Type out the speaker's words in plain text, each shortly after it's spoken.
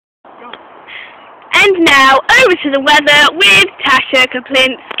And now, over to the weather with Tasha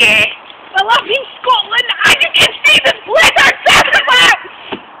Kaplinski. Well, up in Scotland, as you can see, the blizzards everywhere!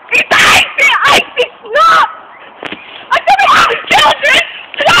 It's icy snow! I don't know how the children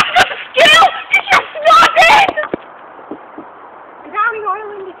to not go to school! It's just snowing! Down in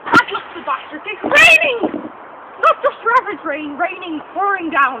Ireland, it's bad luck for bastards. It's raining! Not just forever it's raining,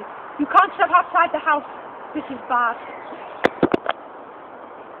 pouring down. You can't step outside the house. This is bad.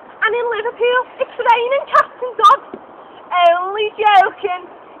 And in Liverpool, it's raining cats and dogs. Only joking.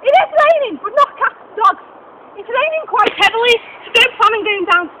 It is raining, but not cats and dogs. It's raining quite heavily, so don't plan on going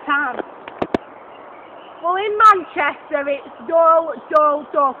down to town. Well, in Manchester, it's dull.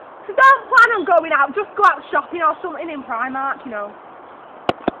 So don't plan on going out, just go out shopping or something in Primark, you know.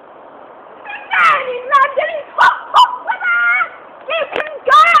 And in London, it's hot weather! You can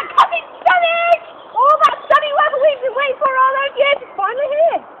go out because it's sunny! All that sunny weather we've been waiting for all those years is finally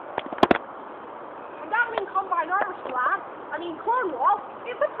here. And down in Combine Irish land, and in Cornwall,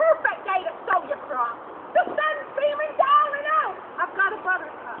 it's a perfect day to sow your crop. The sun's beaming down and out. I've got a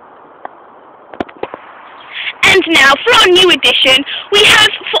buttercup. And now, for our new edition, we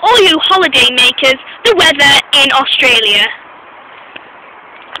have, for all you holiday makers, the weather in Australia.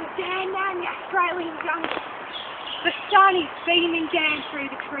 Down the Australian jungle. The sun is beaming down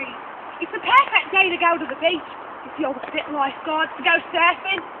through the trees. It's a perfect day to go to the beach. If you're the fit lifeguards to go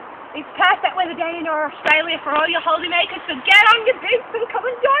surfing. It's perfect weather day in Australia for all your holiday makers, so get on your boots and come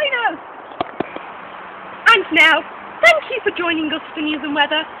and join us! And now, thank you for joining us for News and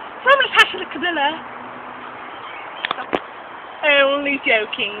Weather from Tasha the Kabila. Only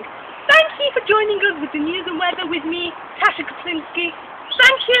joking. Thank you for joining us with the News and Weather with me, Tasha Kaplinski.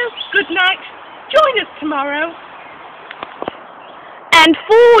 Thank you, good night, join us tomorrow. And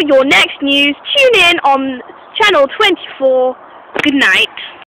for your next news, tune in on Channel 24. Good night.